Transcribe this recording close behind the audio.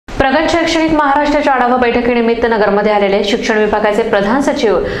प्रगत शैक्षणिक महाराष्ट्राच्या आढावा बैठकीनिमित्त नगरमध्ये आलेले शिक्षण विभागाचे प्रधान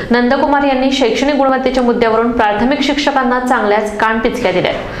सचिव नंदकुमार यांनी शैक्षणिक गुणवत्तेच्या मुद्द्यावरून प्राथमिक शिक्षकांना चांगल्याच कानपिचक्या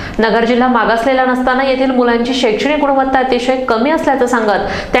दिल्या। नगर जिल्हा मागासलेला नसताना येथील मुलांची शैक्षणिक गुणवत्ता अतिशय कमी असल्याचं सांगत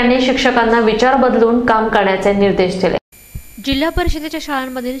त्यांनी शिक्षकांना विचार बदलून काम करण्याचे निर्देश दिले। जिल्हा परिषदेच्या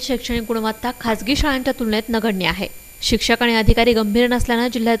शाळांमधील शैक्षणिक गुणवत्ता खासगी शाळांच्या तुलनेत नगण्य आहे। शिक्षक आणि अधिकारी गंभीर नसल्याने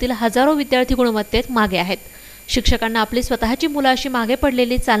जिल्ह्यातील हजारो विद्यार्थी गुणवत्तेत मागे आहेत। शिक्षकांना आपली स्वतःची मुलं अशी मागे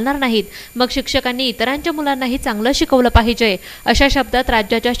पडलेली चालणार नाहीत, मग शिक्षकांनी इतरांच्या मुलांनाही चांगलं शिकवलं पाहिजे, अशा शब्दात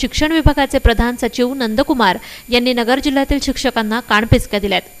राज्याच्या शिक्षण विभागाचे प्रधान सचिव नंदकुमार यांनी नगर जिल्ह्यातील शिक्षकांना कानपिचक्या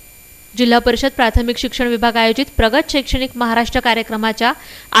दिल्यात। जिल्हा परिषद प्राथमिक शिक्षण विभाग आयोजित प्रगत शैक्षणिक महाराष्ट्र कार्यक्रमाच्या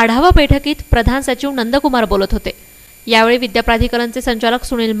आढावा बैठकीत प्रधान सचिव नंदकुमार बोलत होते। यावेळी विद्या प्राधिकरणचे संचालक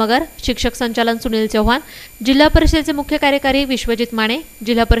सुनील मगर, शिक्षक संचालन सुनील चव्हाण, जिल्हा परिषदेचे मुख्य कार्यकारी विश्वजित माने,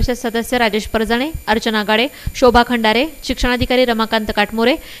 जिल्हा परिषद सदस्य राजेश परजाणे, अर्चना गाडे, शोभा खंडारे, शिक्षणाधिकारी रमाकांत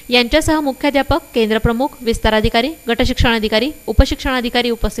काटमोरे यांच्यासह मुख्याध्यापक, केंद्र प्रमुख, विस्तार अधिकारी, गट शिक्षणाधिकारी, उपशिक्षणाधिकारी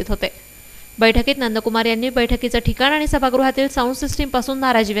उपस्थित होते। बैठकीत नंदकुमार यांनी बैठकीचं ठिकाण आणि सभागृहातील साऊंड सिस्टीम पासून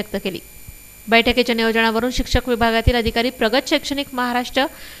नाराजी व्यक्त केली। बैठकीच्या नियोजनावरून शिक्षक विभागातील अधिकारी प्रगत शैक्षणिक महाराष्ट्र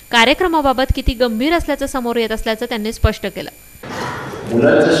कार्यक्रमाबाबत किती गंभीर असल्याचं समोर येत असल्याचं त्यांनी स्पष्ट केलं।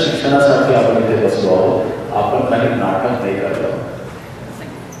 मुलांच्या शिक्षणासाठी आपण इथे बसलो आहोत, आपण काही नाटक नाही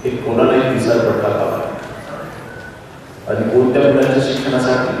करतो। एक कोणालाही विसर पडता कामा आणि कोणत्या मुलांच्या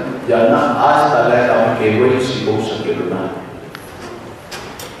शिक्षणासाठी ज्यांना आज तागायत आपण केवळ शिकवू शकलो नाही।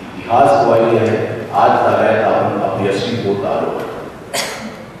 इतिहास गवाही आहे, आज तागायत आपण अपयशी होत आलो।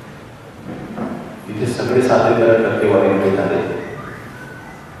 इथे सगळे सादरीकरण टक्केवारीमध्ये झाले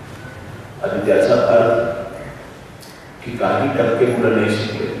आणि त्याचा अर्थ की काही टक्के मुलं नाही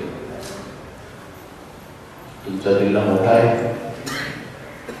शिकले। तुमचा जिल्हा मोठा आहे,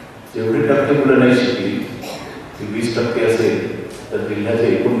 जेवढी टक्के मुलं नाही शिकली ती 20% असेल तर जिल्ह्याच्या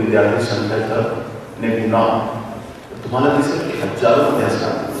एकूण विद्यार्थी संख्येचा गुन्हा तुम्हाला दिसेल की हजारोमध्ये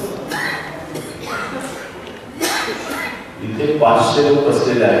असणार। इथे 500 लोक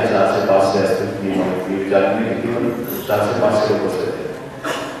बसलेले आहेत, 400-500 असतील, मी विचारणे किती पण 400-500 लोक बसलेले।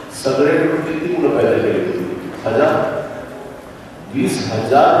 सगळे मिळून किती मुलं पैदा केले तुम्ही?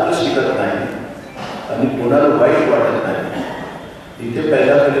 20,000 शिकत नाही आणि कोणाला वाईट वाटत नाही। इथे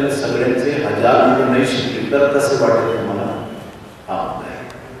पैदा केलेले सगळ्यांचे 1000 मुलं नाही शिकली तर कसं वाटेल तुम्हाला?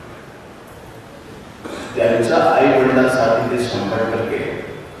 त्यांच्या आई वडिलांसाठी ते 100%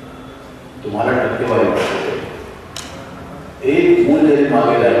 तुम्हाला टक्केवारी वाटते। एक मूल जरी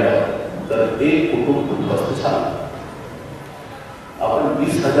मागे राहिलं तर एक कुटुंब उद्ध्वस्त झालं। आपण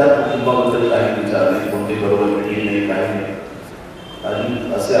 20,000 कुटुंबाबद्दल काही विचार नाही, कोणते बरोबर मिळेल नाही, काही नाही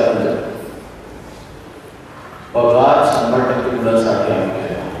आणि असे आपण जगतो। पगार 100% मुलांसाठी आम्ही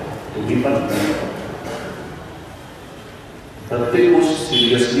केला, तुम्ही पण प्रत्येक गोष्ट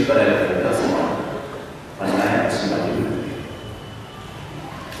सिरियसली करायला पाहिजे असं म्हणतो, पण नाही अशी माझी विनंती।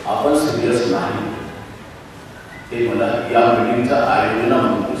 आपण सिरियस नाही ते मला या मीटिंगचा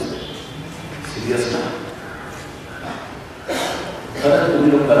आयोजनामधून दिसते, सिरियस नाही। खरं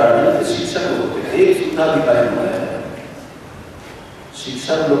तुम्ही लोक कराडला ते शिक्षक होते, एक सुद्धा अधिकारी मिळाला।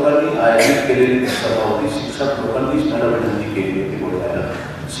 शिक्षक लोकांनी आयोजित केलेली सभा होती, शिक्षक लोकांनीच मला विनंती केली होती बोलायला।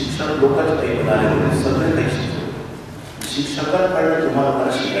 शिक्षक लोकांचे काही म्हणाले होते, सगळे काही शिक्षक। शिक्षकांकडनं तुम्हाला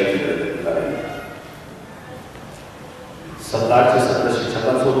मला शिकायची गरज आहे। सकाळचे सत्र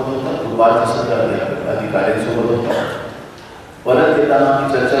शिक्षकांसोबत होतं, दुपारचे सत्र अधिकाऱ्यांसोबत होतं। परत येताना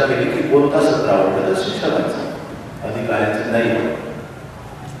आम्ही चर्चा केली की कोणता सत्र आवडतं, तर शिक्षकांचा, अधिकाऱ्यांचं नाही।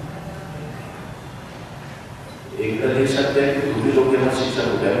 एक हे सत्य आहे की तुम्ही लोक जेव्हा शिक्षक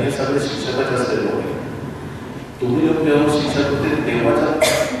होते आणि हे सगळे शिक्षकच असलेले होते, तुम्ही लोक जेव्हा शिक्षक होते तेव्हाचा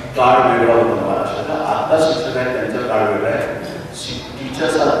काळ वेगळा होता महाराष्ट्राचा। आता शिक्षक आहेत त्यांचा काळ वेगळा आहे।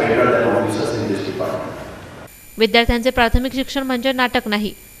 Teachers R better than officers in this department. विद्यार्थ्यांचे प्राथमिक शिक्षण म्हणजे नाटक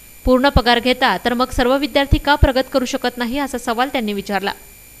नाही। पूर्ण पगार घेता तर मग सर्व विद्यार्थी का प्रगत करू शकत नाही असा सवाल त्यांनी विचारला।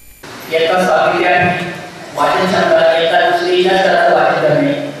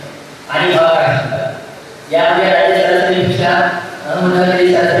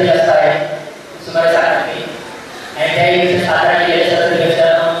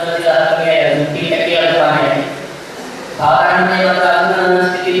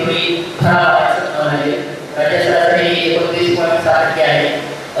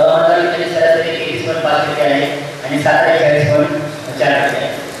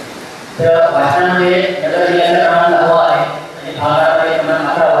 वाचनामध्ये नगर जिल्ह्याचा क्रमांक 10वा आहे आणि भागामध्ये क्रमांक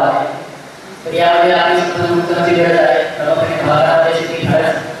 11वा आहे। तर यामध्ये आपली मुख्यमंत्री गरज आहे, प्रमुख्याने भागामध्ये स्थिती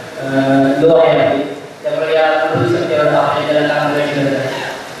फारच लो आहे आपली, त्यामुळे या भविष्यावर आपण त्याला काम करायची गरज आहे।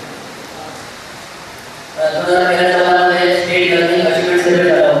 2013 मध्ये स्टेट लर्निंग अचिव्हमेंट सर्वे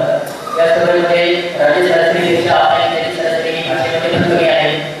झाला होता। कमी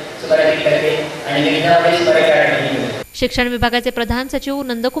आहे सुमारे 3% आणि गणितामध्ये सुमारे 4% शिक्षण विभागाचे प्रधान सचिव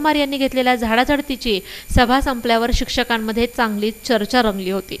नंदकुमार यांनी घेतलेल्या झाडाझडतीची सभा संपल्यावर शिक्षकांमध्ये चांगली चर्चा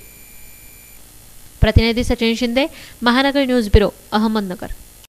रंगली होती। प्रतिनिधी सचिन शिंदे, महानगर न्यूज ब्युरो, अहमदनगर।